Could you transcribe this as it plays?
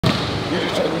You're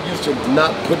just trying to get used to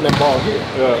not putting that ball here.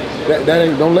 Yeah. That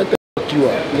ain't, don't let that fuck you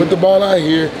up. Put the ball out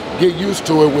here, get used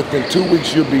to it. Within 2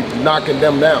 weeks, you'll be knocking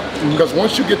them down. Because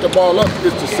once you get the ball up,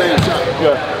 it's the same shot.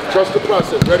 Yeah. Trust the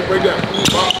process. Ready, break down.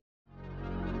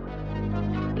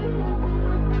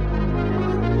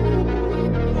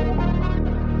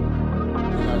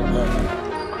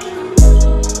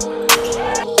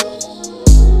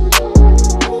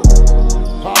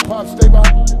 Pop, stay by.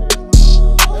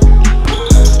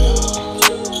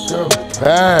 Good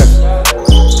pass.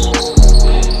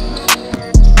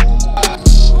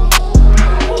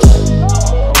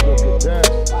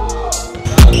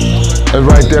 It's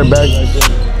right there, back.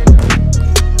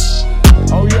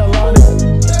 Oh yeah, Lonnie.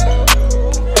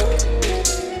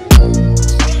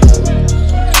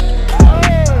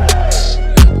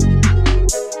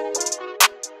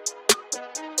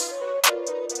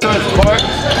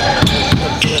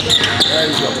 There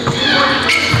you go.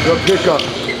 Good pick up.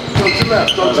 Go to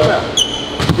left, go to left.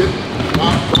 Get,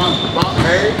 bop,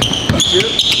 hey, shit.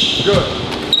 Good.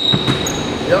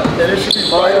 Yep, and it should be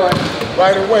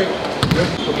right away.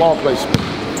 The ball placement.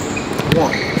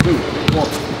 1, 2, 1.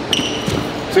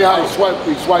 See how he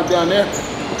swipe down there?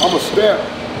 I'm a step.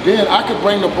 Then I could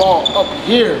bring the ball up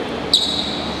here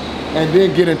and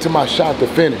then get into my shot to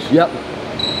finish. Yep.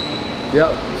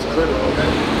 Yep. It's critical.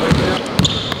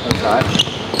 That's all right.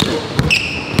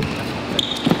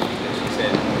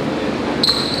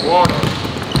 1.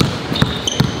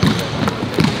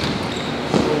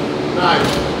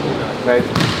 Nice. Nice.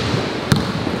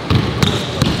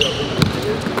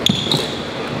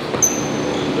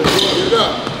 Get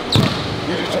up.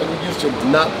 You're just trying to get used to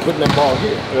not putting that ball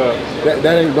here. Yeah.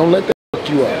 That ain't, don't let that fuck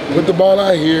you up. Put the ball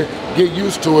out here, get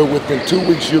used to it. Within 2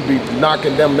 weeks, you'll be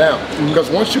knocking them down. Because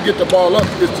once you get the ball up,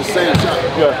 it's the same shot.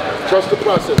 Yeah. Trust the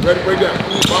process. Ready, break down.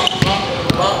 Bop, bop,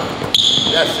 bop.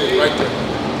 That's it, right there.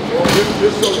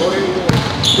 This so good.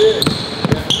 Yeah.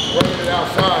 Running it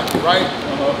outside, right?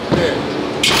 Yeah.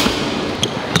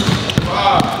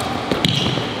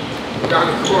 5. Down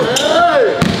the court.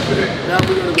 Hey! Now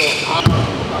we're gonna go out.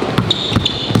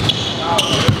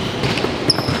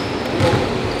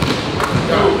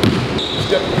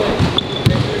 Step away.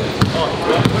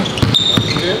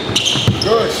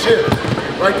 Good shit.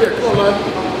 Right there. Come on, Lonnie.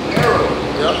 Arrow.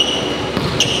 Yep.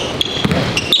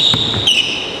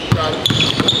 Got it.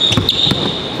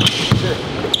 Shit.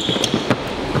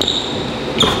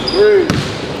 3.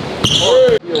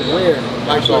 4. Be aware.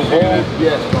 Like the whole,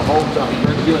 yes, the whole time.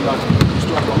 You're feeling like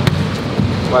struggle.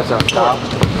 Watch out. Stop.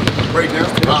 Right now.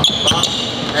 Bop, bop.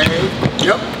 Hey.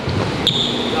 Yep.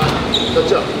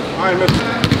 Touch up. I ain't missing.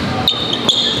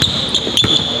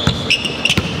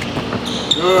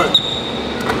 Good.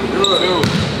 Good.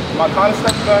 My kind of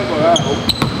step back or that.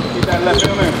 Keep that left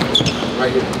in there.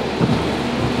 Right here.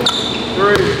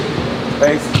 3.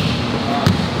 Thanks.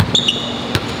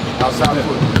 Outside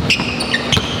foot.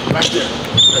 Right there.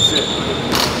 That's it.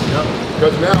 Yep.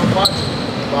 Because now I'm watching.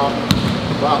 Bop,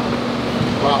 bop,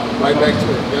 bop. Right back to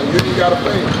it. Now you gotta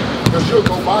fade. Because you'll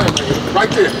go by him right here.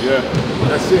 Right there. Yeah.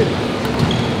 That's it.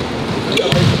 You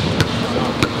gotta make it.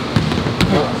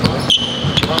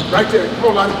 Right there. Come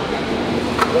on, Lonnie.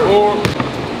 4.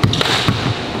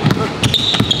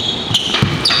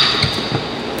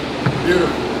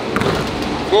 Beautiful.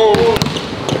 4.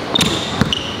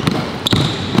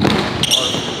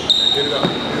 Get it up.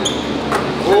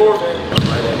 4.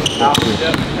 Out.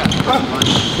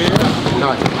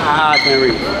 Nice. I can't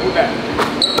read.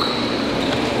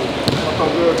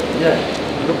 Good. Yeah.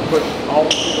 But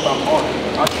always think about art.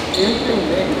 Anything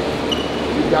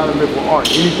negative, you gotta live with art.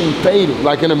 Anything fading.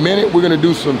 Like in a minute, we're gonna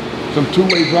do some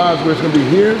two-way drives where it's gonna be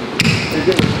here and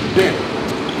then.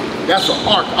 That's an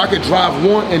arc. I could drive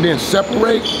one and then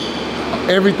separate.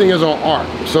 Everything is on arc.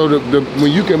 So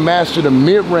when you can master the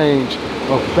mid-range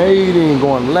of fading,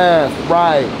 going left,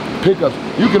 right, pickups,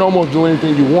 you can almost do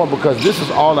anything you want because this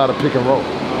is all out of pick and roll.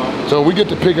 So we get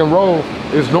to pick and roll,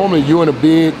 it's normally you and a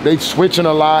big, they switching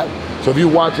a lot. So if you're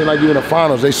watching like you're in the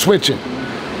finals, they switching.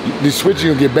 They switching,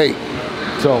 you'll get bait.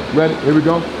 So ready, here we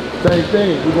go. Same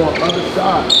thing, we're going other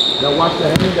side. Now watch the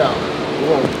hangout. We're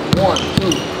going 1, 2,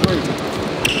 3.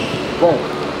 Boom,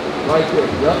 right there,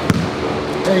 yep.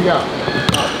 Hang out,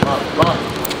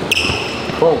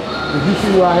 boom. Did you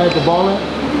see where I had the ball in?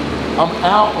 I'm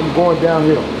out, I'm going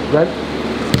downhill, ready?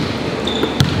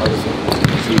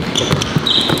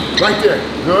 Right there,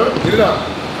 good, get it up.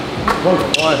 One.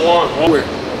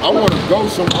 I want to go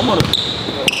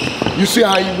you see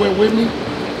how you went with me?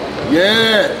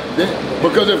 Yeah,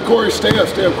 because if Corey, stay up,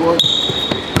 Corey.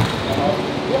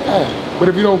 Yeah, but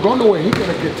if you don't go nowhere, he's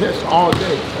gonna contest all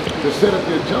day. To set up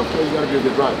your jump, you gotta get the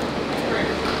drive.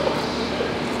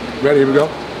 Ready? Here we go.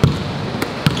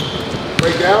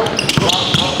 Break down.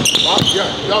 Yeah.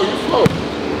 No, you slow.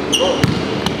 Go.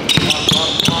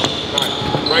 Nice.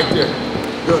 Right there.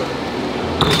 Good.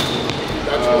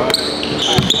 That's right.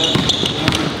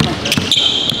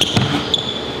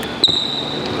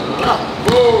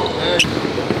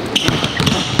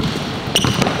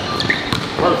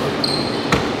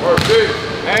 Perfect.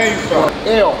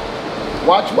 L.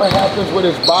 Watch what happens with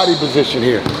his body position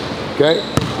here. Okay?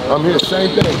 I'm here,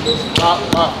 same thing. Pop,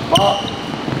 pop, pop.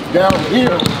 Down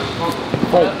here.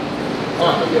 Boom.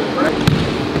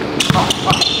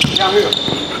 Down here.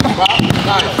 Pop.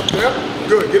 Nice. Yep.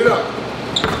 Good. Get it up.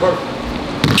 Perfect.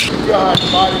 Good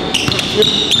body.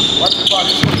 Watch your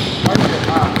body. Right there.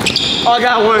 Oh, I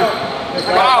got one.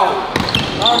 Wow.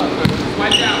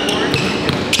 Watch out, Warren.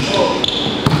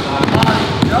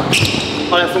 Yep.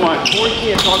 Oh, that's the one. Warren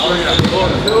can't talk to me.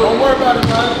 Don't worry about it,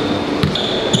 man.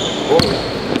 Boom.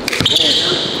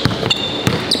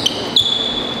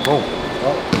 Boom.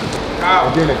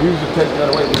 And then if you just take that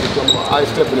away, we're talking about eye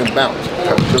stepping and bounce.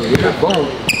 So yeah, boom,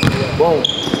 boom,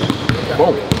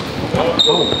 boom,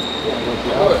 boom.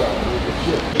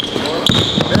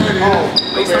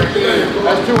 There it is.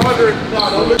 That's 200.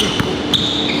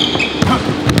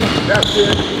 That's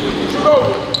it. Shoot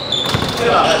over.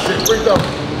 That's it. Free throw.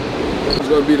 It's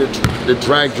going to be the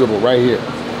drag dribble right here.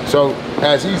 So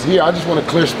as he's here, I just want to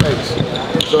clear space.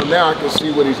 So now I can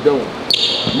see what he's doing.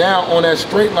 Now on that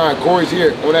straight line, Corey's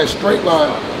here. On that straight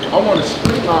line, I want to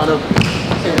straight line him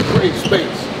and create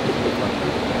space.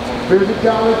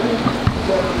 Physicality.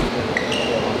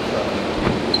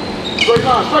 Straight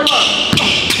line, straight line.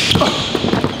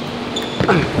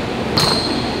 I'm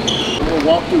going to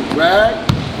walk through, drag,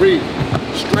 breathe.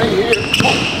 Straight here,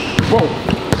 boom, boom.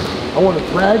 I want to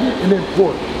drag it and then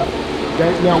pull it.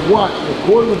 Okay, now watch, the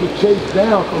Corey was to chase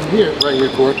down from here, right here,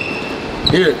 Corey.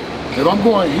 Here. If I'm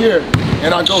going here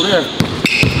and I go there,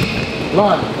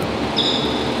 line.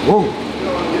 Boom.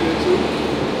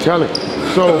 Tell it.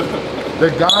 So the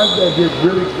guys that get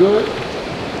really good,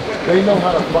 they know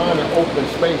how to find an open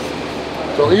space.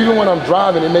 So even when I'm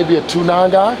driving, it may be a 2-9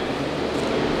 guy.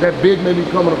 That big may be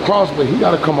coming across, but he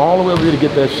got to come all the way over here to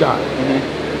get that shot.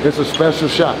 It's a special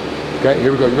shot. Okay,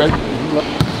 here we go. You ready?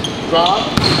 Drive.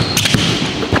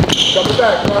 Coming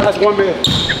back. That's one man.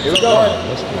 Here we go.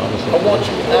 I want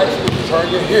you to actually turn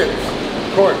your hips.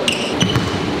 Court.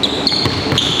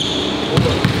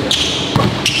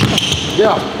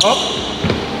 Yeah. Up.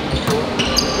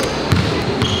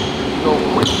 Go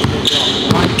quick.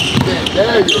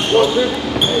 There you go.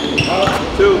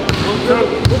 2.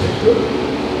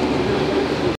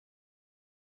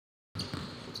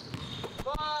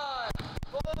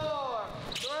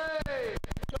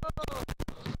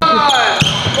 5,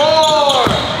 4,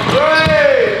 3,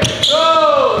 2,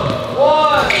 1.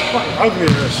 I'll give you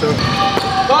that show.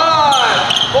 5,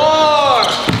 4,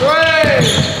 3,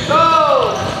 2,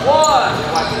 1.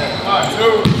 All right, 2.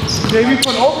 Yeah, we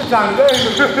put overtime today.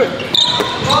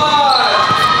 5.